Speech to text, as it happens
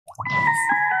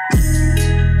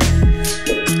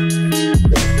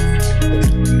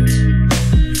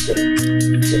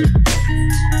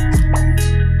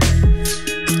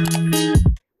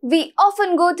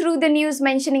go through the news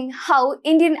mentioning how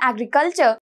Indian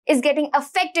agriculture is getting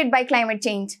affected by climate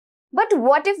change. But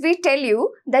what if we tell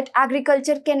you that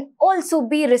agriculture can also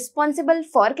be responsible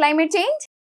for climate change?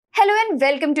 Hello and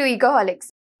welcome to Ecoholics.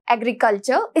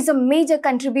 Agriculture is a major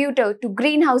contributor to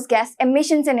greenhouse gas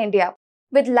emissions in India,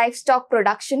 with livestock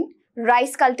production,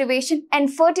 rice cultivation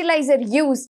and fertilizer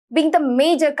use being the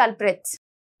major culprits.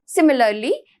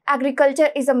 Similarly, agriculture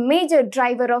is a major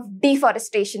driver of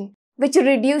deforestation, which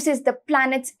reduces the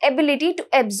planet's ability to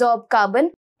absorb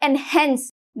carbon, and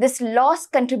hence this loss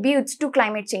contributes to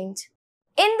climate change.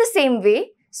 In the same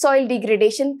way, soil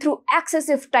degradation through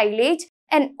excessive tillage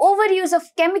and overuse of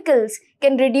chemicals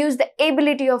can reduce the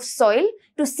ability of soil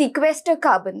to sequester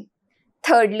carbon.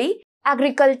 Thirdly,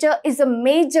 agriculture is a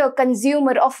major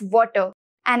consumer of water,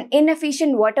 and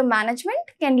inefficient water management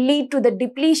can lead to the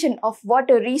depletion of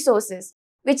water resources,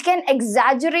 which can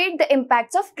exaggerate the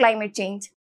impacts of climate change.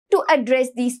 To address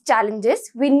these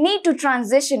challenges, we need to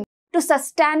transition to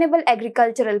sustainable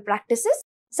agricultural practices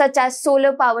such as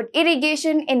solar-powered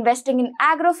irrigation, investing in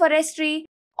agroforestry,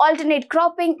 alternate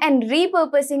cropping and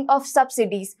repurposing of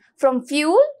subsidies from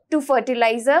fuel to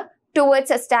fertilizer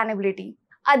towards sustainability.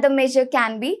 Other measures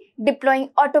can be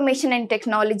deploying automation and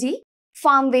technology,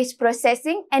 farm waste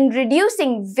processing, and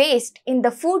reducing waste in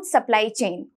the food supply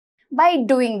chain. By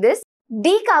doing this,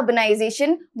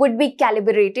 decarbonization would be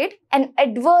calibrated, and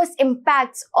adverse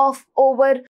impacts of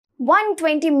over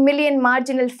 120 million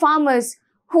marginal farmers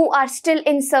who are still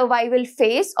in survival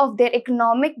phase of their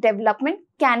economic development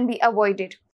can be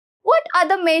avoided. What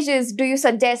other measures do you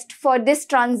suggest for this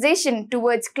transition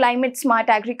towards climate-smart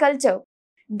agriculture?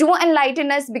 Do enlighten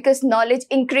us, because knowledge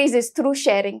increases through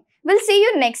sharing. We'll see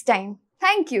you next time.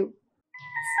 Thank you.